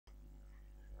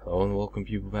Hello and welcome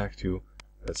people back to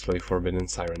Let's Play Forbidden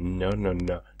Siren. No,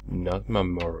 not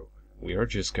Mamoru. We are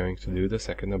just going to do the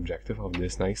second objective of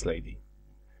this nice lady.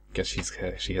 Because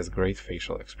she has great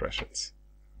facial expressions.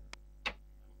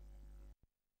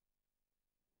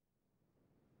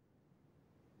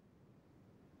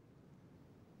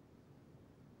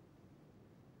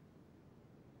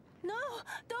 No,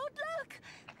 don't look!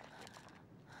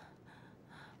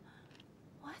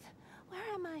 What? Where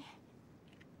am I?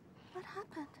 What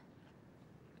happened?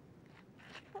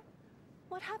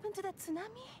 What happened to that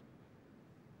tsunami?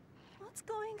 What's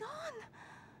going on?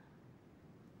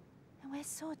 And where's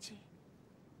Soji?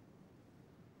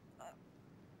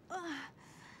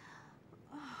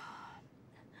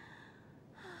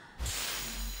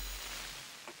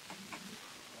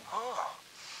 Oh.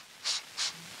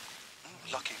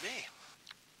 Lucky me.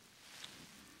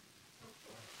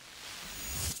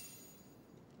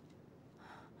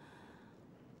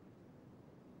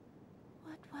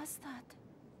 What was that?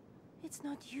 It's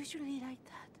not usually like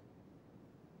that.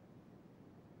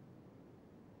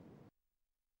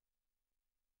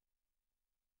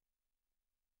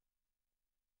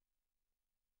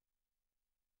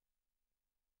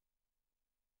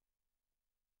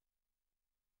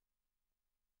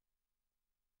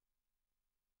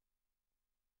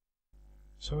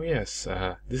 So yes,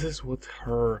 this is what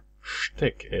her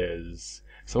shtick is.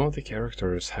 Some of the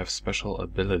characters have special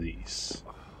abilities.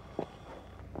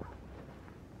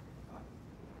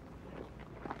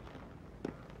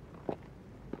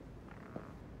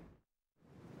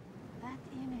 That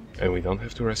image. And we don't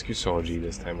have to rescue Soji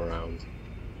this time around.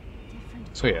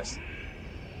 Different. So yes.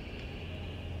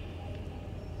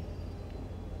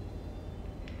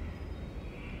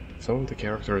 Some of the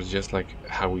characters, just like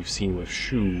how we've seen with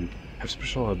Shu, have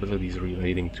special abilities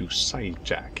relating to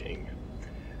sidejacking.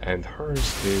 And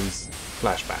hers is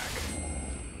flashback.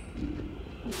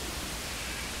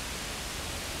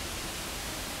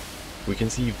 We can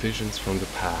see visions from the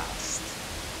past.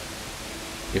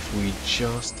 If we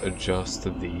just adjust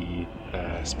the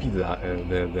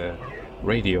the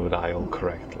radio dial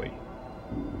correctly.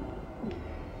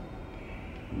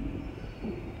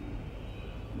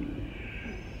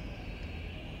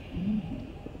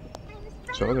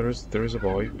 So there is a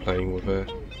boy playing with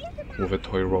a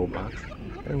toy robot,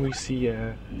 and we see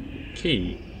a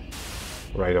key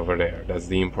right over there. That's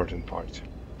the important part.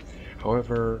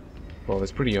 However, well,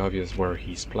 it's pretty obvious where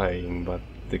he's playing, but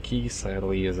the key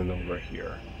sadly isn't over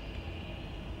here.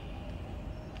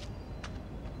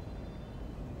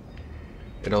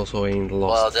 It also ain't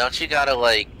lost. Well, don't you gotta,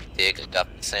 like, dig up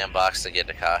the sandbox to get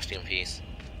the costume piece?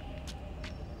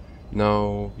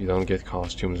 No, you don't get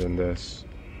costumes in this.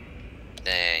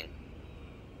 Dang.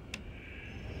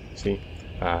 See?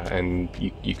 And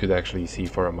you could actually see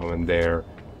for a moment there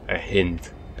a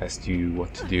hint as to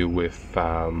what to do with,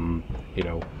 you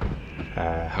know,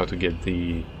 how to get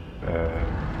the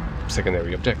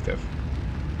secondary objective.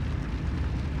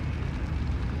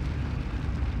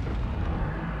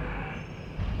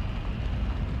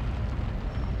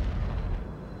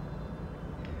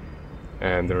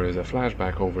 And there is a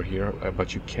flashback over here,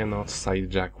 but you cannot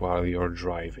sidejack while you're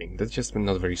driving. That's just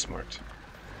not very smart.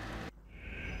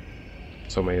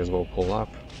 So may as well pull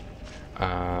up.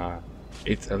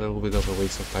 It's a little bit of a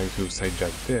waste of time to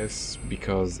sidejack this,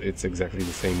 because it's exactly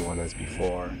the same one as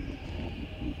before.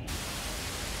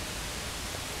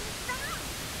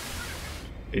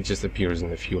 It just appears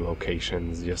in a few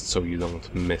locations, just so you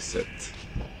don't miss it.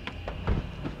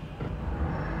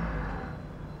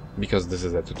 Because this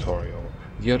is a tutorial.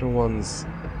 The other ones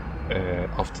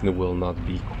often will not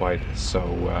be quite so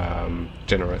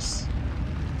generous.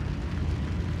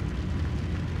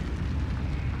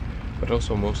 But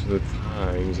also most of the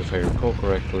times, if I recall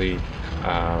correctly,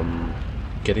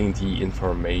 getting the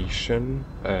information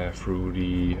through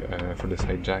the for the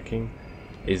sidejacking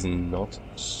is not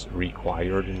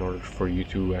required in order for you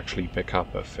to actually pick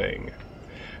up a thing.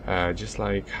 Just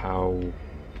like how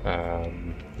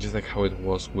it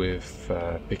was with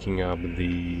picking up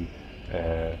the,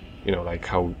 you know, like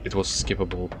how it was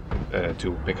skippable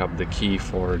to pick up the key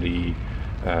for the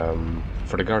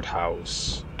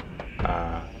guardhouse.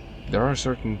 There are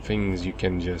certain things you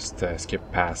can just skip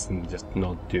past and just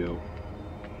not do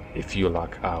if you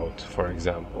luck out, for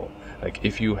example. Like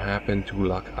if you happen to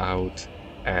luck out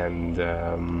and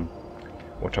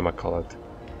whatchamacallit,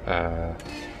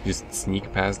 just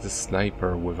sneak past the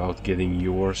sniper without getting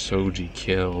your Soji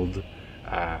killed,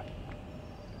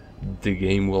 the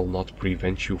game will not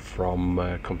prevent you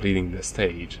from completing the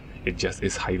stage. It just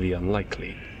is highly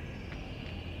unlikely.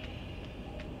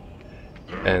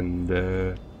 And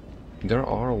there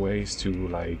are ways to,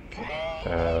 like,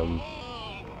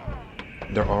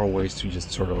 there are ways to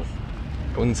just sort of,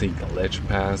 I wouldn't say glitch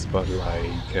past, but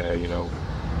like, you know,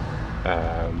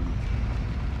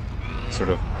 sort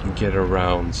of get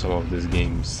around some of this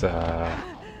game's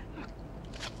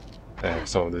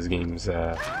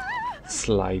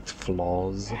slight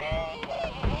flaws.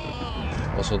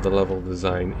 Also, the level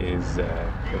design is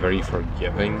very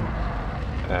forgiving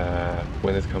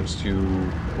when it comes to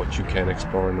what you can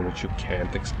explore and what you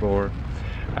can't explore.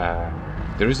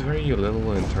 There is very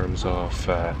little in terms of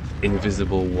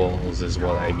invisible walls, is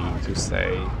what I mean to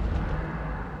say.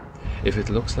 If it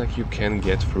looks like you can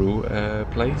get through a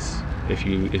place, if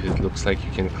it looks like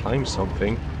you can climb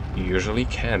something, you usually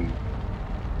can.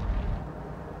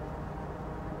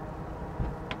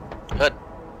 Good.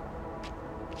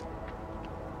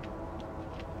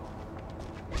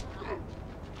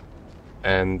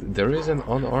 And there is an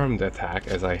unarmed attack,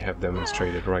 as I have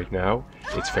demonstrated right now.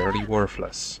 It's fairly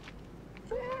worthless.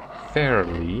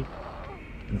 Fairly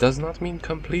does not mean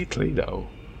completely, though.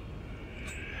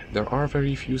 There are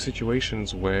very few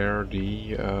situations where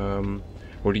the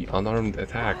unarmed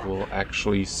attack will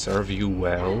actually serve you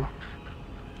well,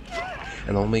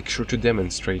 and I'll make sure to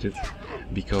demonstrate it,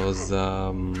 because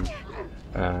that's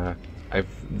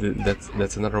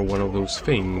another one of those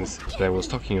things that I was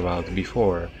talking about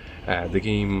before. The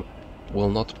game will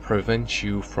not prevent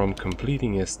you from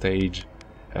completing a stage,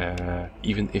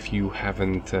 even if you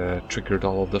haven't triggered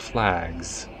all of the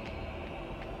flags.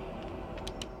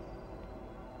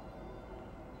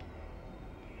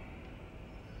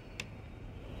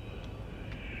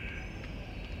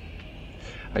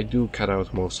 I do cut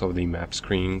out most of the map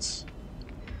screens,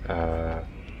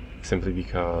 simply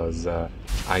because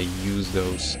I use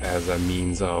those as a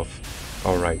means of,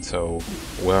 alright, so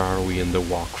where are we in the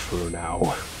walkthrough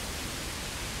now?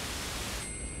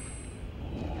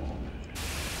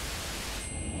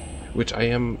 Which I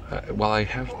am, while I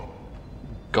have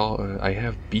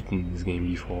beaten this game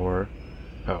before.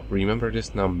 Oh, remember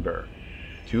this number,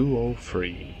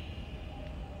 203.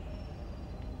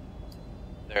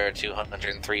 There are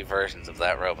 203 versions of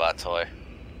that robot toy.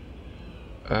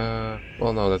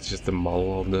 Well, no, that's just the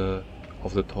model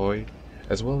of the toy,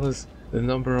 as well as the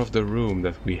number of the room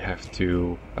that we have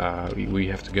to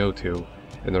go to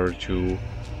in order to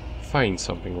find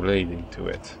something relating to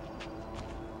it.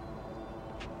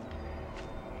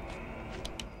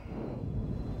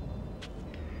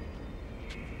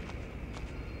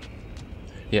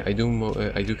 Yeah, I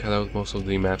do cut out most of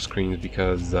the map screens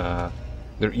because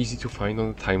they're easy to find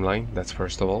on the timeline. That's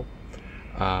first of all,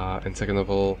 and second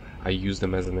of all, I use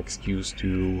them as an excuse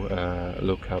to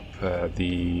look up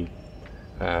the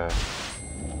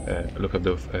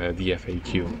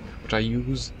FAQ, which I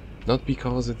use not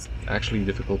because it's actually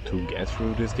difficult to get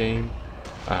through this game.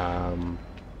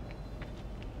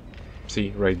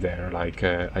 See, right there, like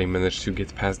I managed to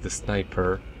get past the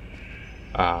sniper,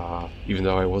 even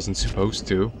though I wasn't supposed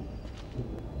to.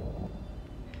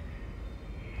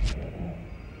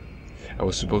 I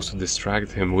was supposed to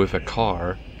distract him with a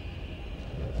car.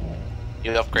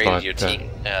 You upgraded your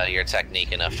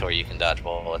technique enough to where you can dodge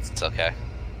bullets. It's okay.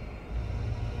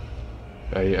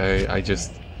 I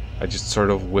just sort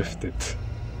of whiffed it.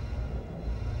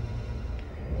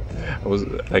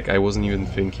 I wasn't even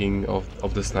thinking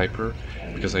of the sniper,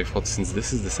 because I thought, since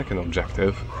this is the second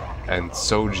objective and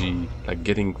Soji, like,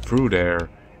 getting through there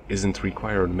isn't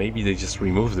required, maybe they just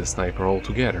removed the sniper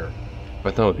altogether.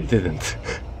 But no, they didn't.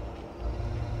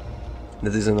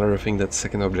 That is another thing that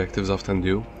second objectives often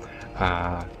do.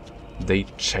 They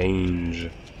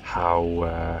change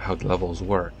how the levels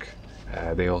work.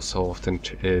 They also often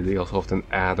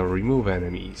add or remove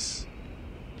enemies,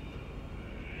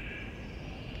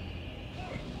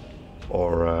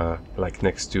 or like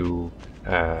next to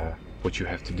what you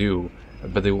have to do,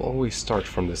 but they will always start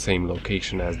from the same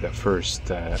location as the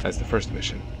first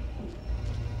mission.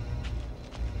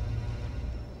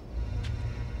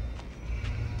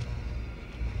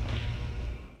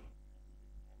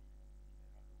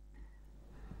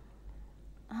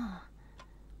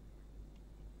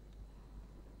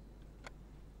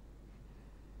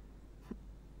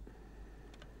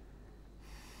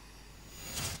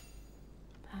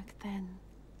 Then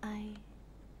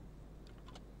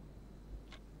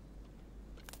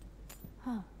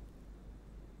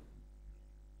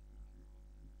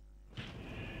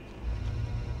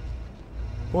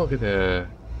We'll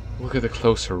get a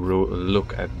closer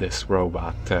look at this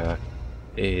robot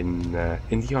in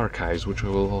the archives, which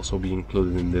will also be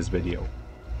included in this video.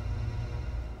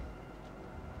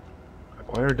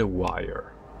 Acquire the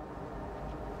wire.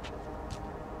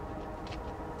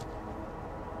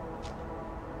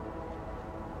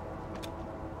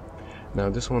 Now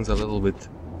this one's a little bit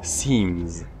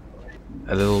seems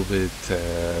a little bit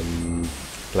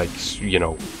like, you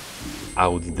know,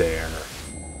 out there.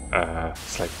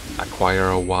 It's like, acquire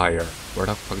a wire. Where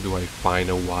the fuck do I find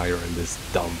a wire in this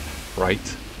dump,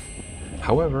 right?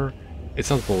 However, it's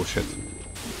not bullshit.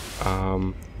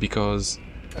 Because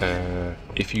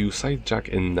if you sidejack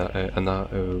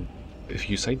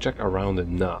around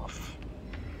enough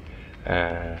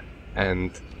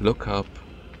and look up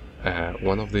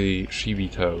one of the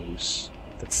Shibitos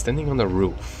that's standing on the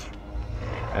roof,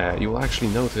 you will actually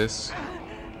notice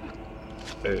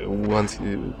once,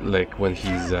 like when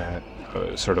he's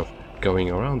sort of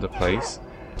going around the place,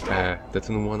 that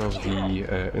in one of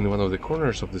the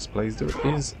corners of this place there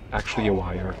is actually a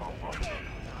wire.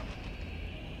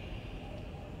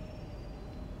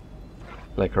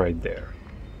 Like right there.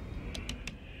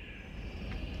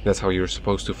 That's how you're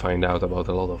supposed to find out about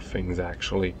a lot of things,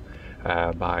 actually,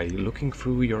 by looking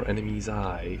through your enemy's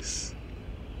eyes.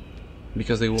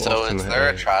 Because they will often... So is there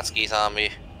a Trotsky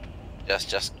zombie?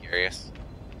 Just curious.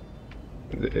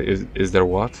 Is there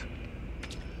what?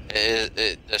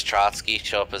 Does Trotsky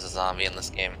show up as a zombie in this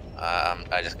game?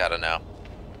 I just gotta know.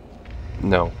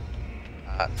 No.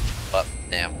 But,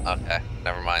 damn, okay.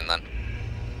 Never mind then.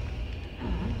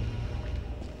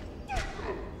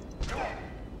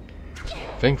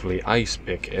 Thankfully, Ice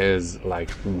Pick is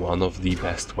like one of the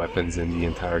best weapons in the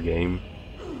entire game.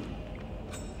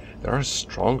 There are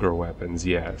stronger weapons,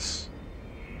 yes,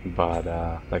 but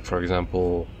like for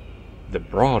example, the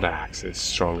Broad Axe is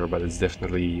stronger, but it's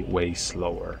definitely way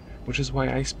slower, which is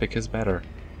why Ice Pick is better.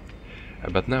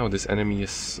 But now this enemy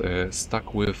is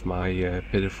stuck with my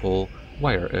pitiful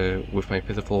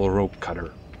rope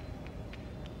cutter.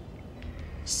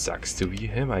 Sucks to be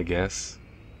him, I guess.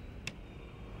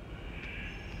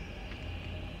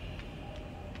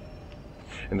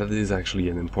 And that is actually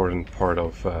an important part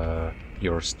of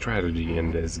your strategy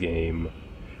in this game.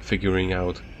 Figuring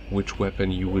out which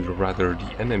weapon you would rather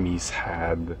the enemies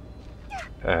had.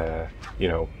 You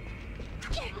know,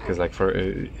 because like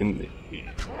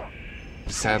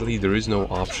sadly there is no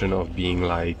option of being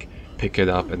like, pick it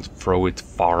up and throw it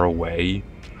far away.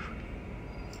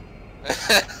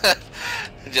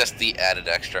 Just the added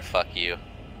extra fuck you.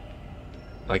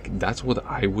 Like, that's what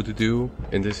I would do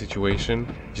in this situation.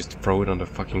 Just throw it on the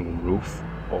fucking roof,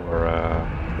 or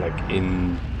like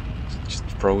just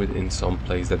throw it in some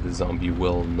place that the zombie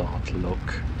will not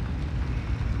look.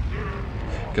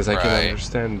 Because I can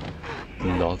understand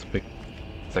not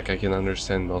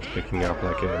picking up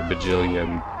like a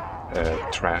bajillion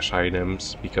trash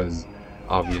items, because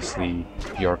obviously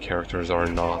your characters are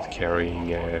not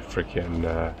carrying a freaking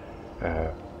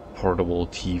portable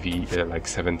TV, like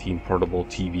 17 portable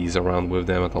TVs around with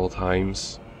them at all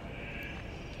times.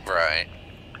 Right.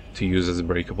 To use as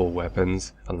breakable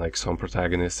weapons, unlike some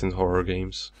protagonists in horror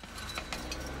games.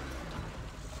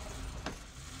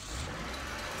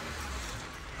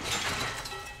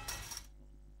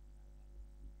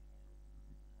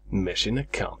 Mission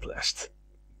accomplished.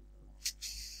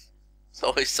 It's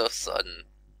always so sudden.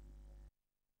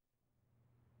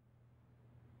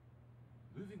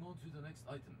 Moving on to the next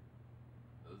item.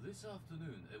 This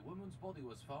afternoon, a woman's body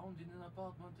was found in an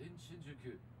apartment in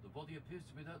Shinjuku. The body appears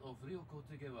to be that of Ryoko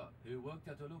Tegewa, who worked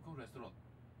at a local restaurant.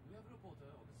 We have a reporter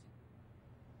on the scene.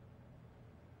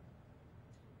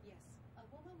 Yes, a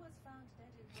woman was found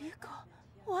dead in her apartment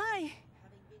here, Why?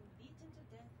 having been beaten to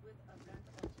death with a blunt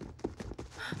object.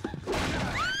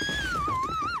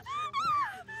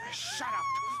 Shut up!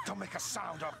 Don't make a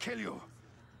sound, I'll kill you!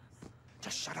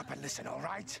 Just shut up and listen, all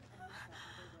right?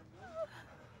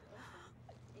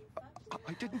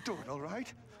 I didn't do it, all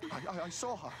right? I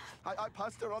saw her. I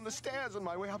passed her on the stairs on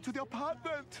my way up to the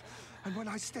apartment. And when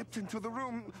I stepped into the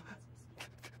room,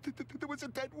 there was a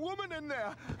dead woman in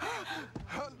there.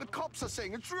 The cops are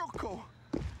saying it's Ryoko.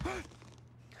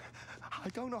 I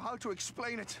don't know how to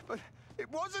explain it, but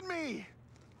it wasn't me.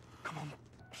 Come on,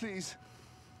 please.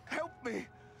 Help me.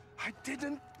 I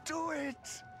didn't do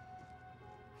it.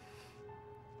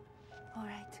 All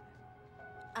right.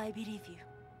 I believe you.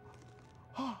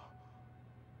 Oh.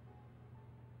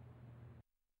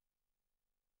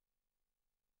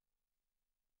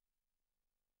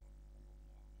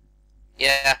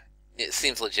 Yeah, it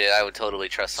seems legit. I would totally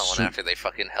trust someone after they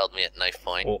fucking held me at knife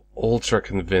point. Ultra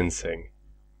convincing.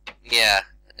 Yeah.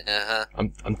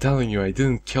 I'm telling you, I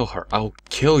didn't kill her. I'll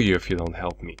kill you if you don't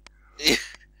help me.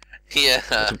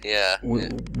 Yeah.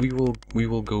 We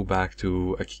will go back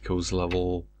to Akiko's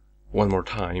level one more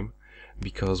time,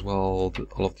 because while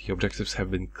all of the objectives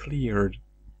have been cleared,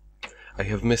 I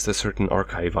have missed a certain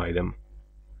archive item,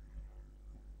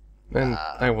 and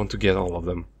I want to get all of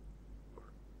them.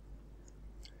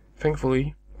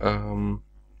 Thankfully,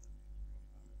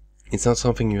 it's not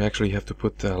something you actually have to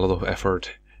put a lot of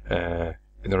effort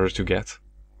in order to get.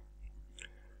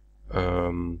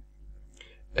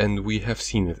 And we have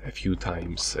seen it a few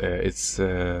times. It's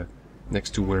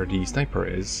next to where the sniper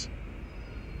is.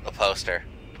 A poster.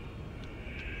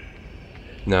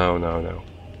 No.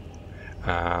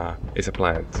 It's a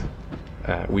plant.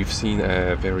 We've seen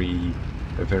a very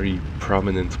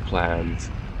prominent plant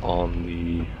on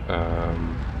the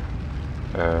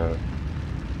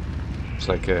it's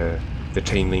like the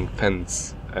chain link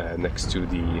fence next to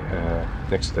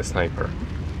the sniper.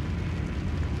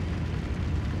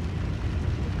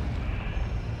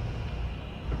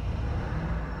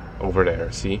 Over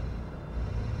there, see?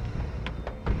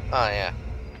 Oh yeah.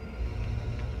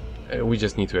 We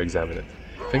just need to examine it.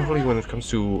 Thankfully, when it comes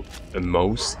to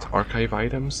most archive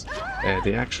items,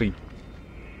 they actually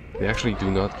do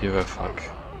not give a fuck.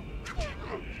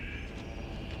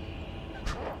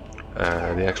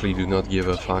 They actually do not give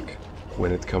a fuck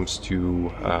when it comes to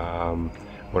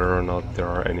whether or not there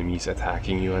are enemies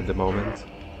attacking you at the moment.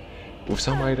 With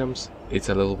some items, it's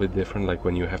a little bit different, like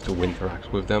when you have to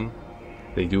interact with them.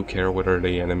 They do care whether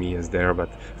the enemy is there,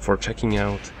 but for checking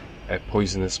out a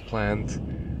poisonous plant,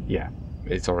 yeah,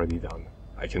 it's already done.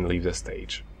 I can leave the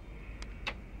stage.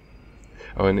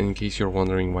 Oh, and in case you're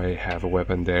wondering why I have a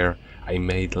weapon there, I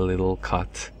made a little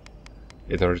cut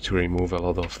in order to remove a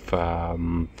lot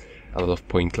of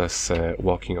pointless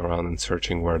walking around and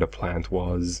searching where the plant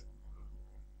was.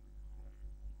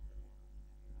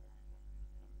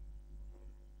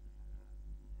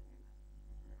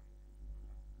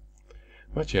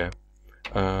 But yeah,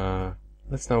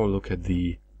 let's now look at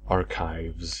the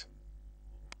archives.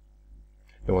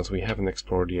 The ones we haven't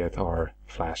explored yet are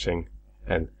flashing,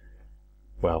 and,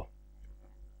 well...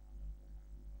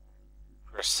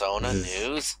 Persona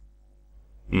news?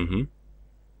 Mm-hmm.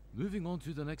 Moving on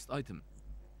to the next item.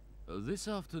 This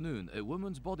afternoon, a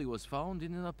woman's body was found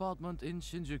in an apartment in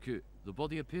Shinjuku. The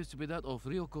body appears to be that of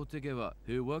Ryoko Tegewa,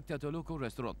 who worked at a local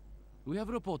restaurant. We have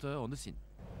a reporter on the scene.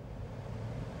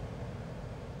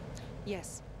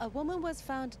 Yes, a woman was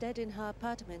found dead in her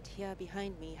apartment here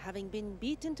behind me, having been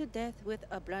beaten to death with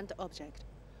a blunt object.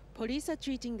 Police are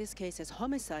treating this case as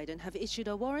homicide and have issued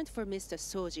a warrant for Mr.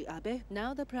 Soji Abe,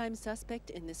 now the prime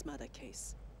suspect in this murder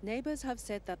case. Neighbors have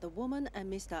said that the woman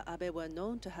and Mr. Abe were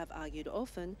known to have argued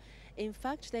often. In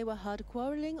fact, they were heard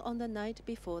quarreling on the night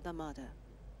before the murder.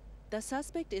 The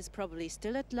suspect is probably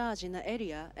still at large in the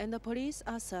area, and the police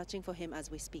are searching for him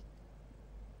as we speak.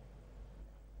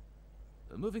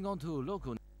 Moving on to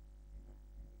local...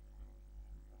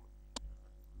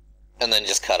 And then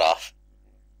just cut off.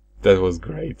 That was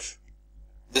great.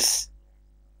 This...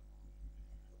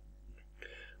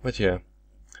 But yeah,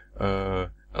 a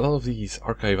lot of these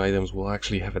archive items will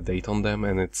actually have a date on them,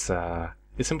 and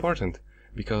it's important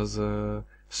because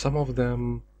some of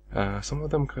them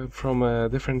come from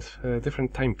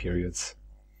different time periods,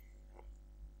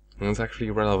 and it's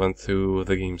actually relevant to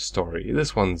the game's story.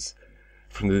 This one's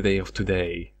from the day of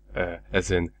today,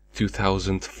 as in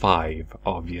 2005,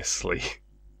 obviously.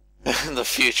 The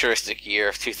futuristic year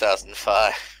of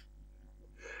 2005.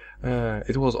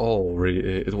 It was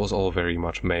all very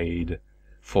much made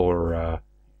for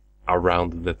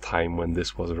around the time when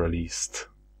this was released.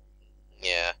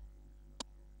 Yeah.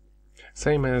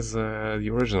 Same as the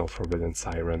original Forbidden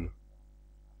Siren.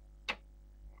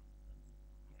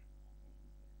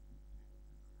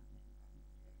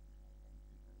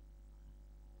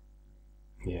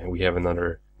 Yeah, we have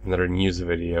another news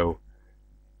video.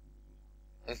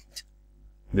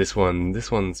 This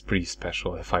one's pretty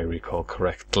special, if I recall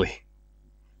correctly.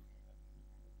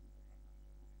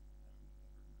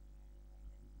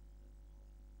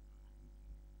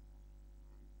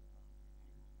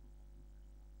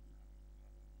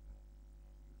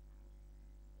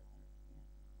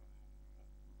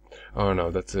 Oh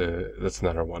no, that's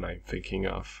another one I'm thinking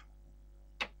of.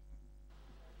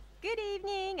 Good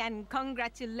evening and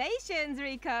congratulations,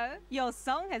 Rico. Your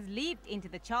song has leaped into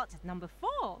the charts at number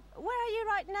 4. Where are you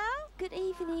right now? Good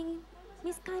evening,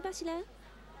 Miss Kaibashira.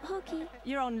 Hoki.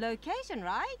 You're on location,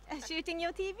 right? Shooting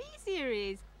your TV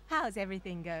series. How's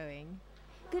everything going?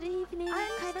 Good evening, I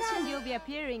understand Kaibashira. you'll be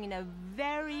appearing in a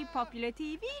very popular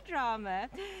TV drama.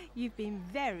 You've been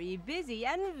very busy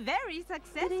and very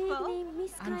successful. Good evening,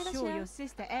 Miss I'm Kaibashira. sure your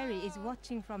sister Eri is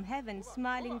watching from heaven,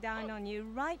 smiling down on you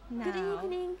right now. Good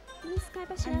evening, Miss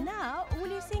Kaibashira. And now, will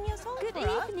you sing your song Good for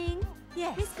us? evening,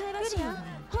 Yes, Miss good Kaibashira. evening.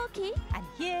 Hoki. And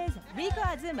here's Rico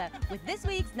Azuma with this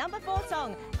week's number 4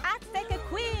 song, Azteca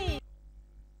Queen.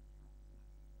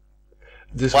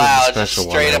 This Wow, was the just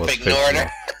special straight one I up was ignored thinking her.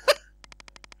 of.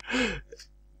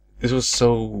 This was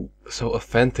so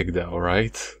authentic though,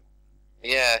 right?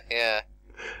 Yeah, yeah.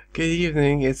 Good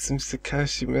evening, it's Mr.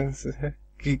 Kashima.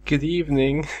 Good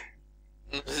evening.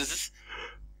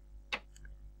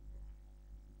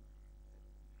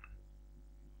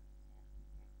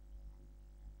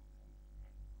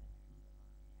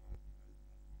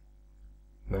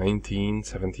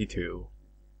 1972.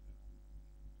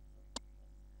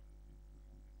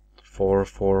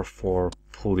 444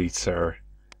 Pulitzer.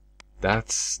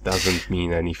 That doesn't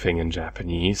mean anything in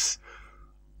Japanese.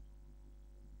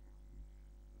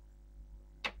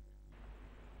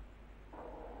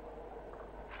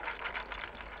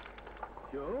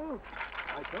 Joe,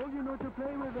 I told you not to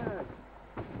play with that.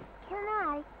 Can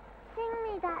I? Sing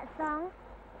me that song,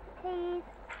 please.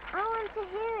 I want to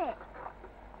hear it.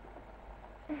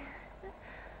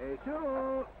 Hey,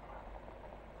 Joe.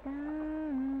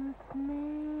 Dance,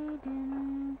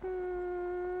 maiden,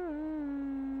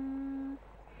 dance.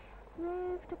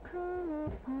 Wave the crown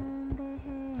upon the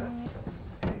head.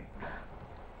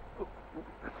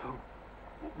 So,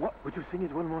 what? Would you sing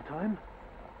it one more time?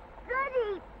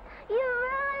 Daddy, you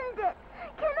ruined it.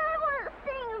 Can I once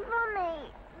sing for me?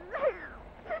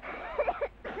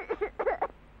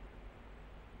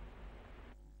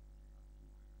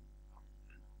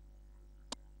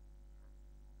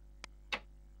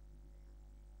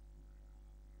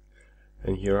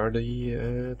 'And here are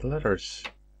the letters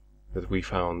that we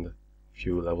found a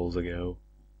few levels ago.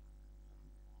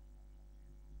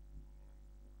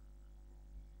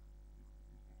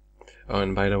 Oh,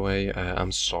 and by the way,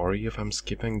 I'm sorry if I'm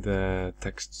skipping the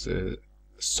text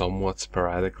somewhat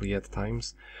sporadically at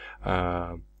times,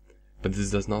 but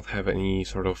this does not have any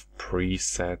sort of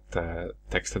preset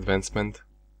text advancement.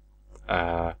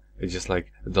 It's just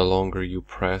like the longer you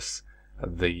press,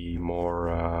 the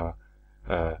more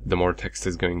text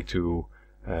is going to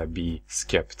be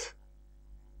skipped.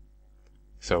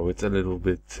 So it's a little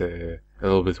bit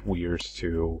weird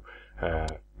to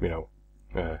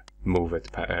move it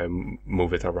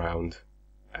around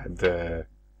at the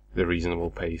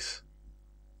reasonable pace.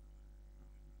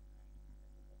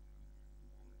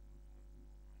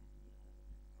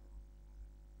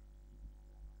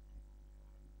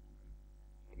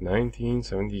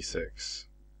 (1976).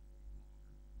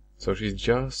 So she's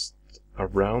just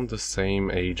around the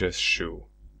same age as Shu.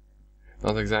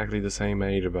 Not exactly the same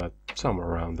age, but somewhere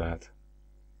around that.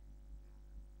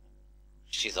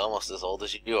 She's almost as old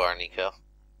as you are, Nico.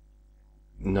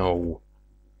 No.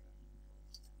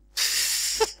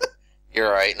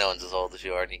 You're right, no one's as old as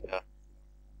you are, Nico.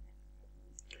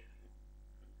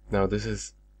 Now this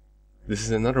is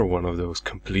another one of those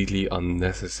completely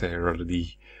unnecessary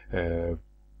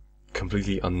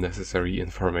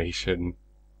information.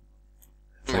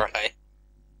 Like, right.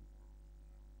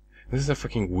 This is a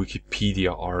fucking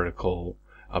Wikipedia article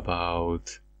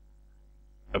about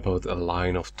a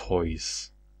line of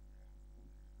toys.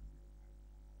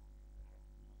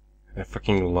 I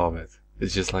fucking love it.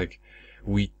 It's just like,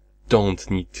 we don't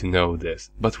need to know this,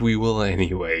 but we will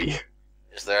anyway.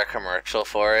 Is there a commercial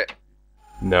for it?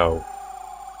 No.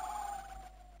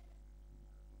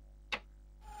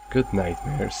 Good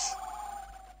nightmares.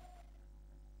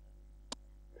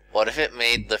 What if it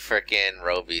made the frickin'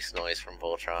 Robeast noise from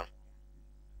Voltron?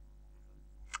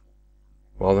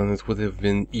 Well, then it would have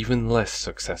been even less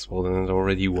successful than it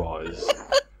already was.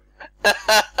 But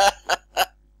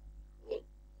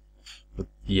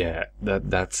yeah,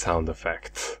 that sound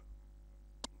effect.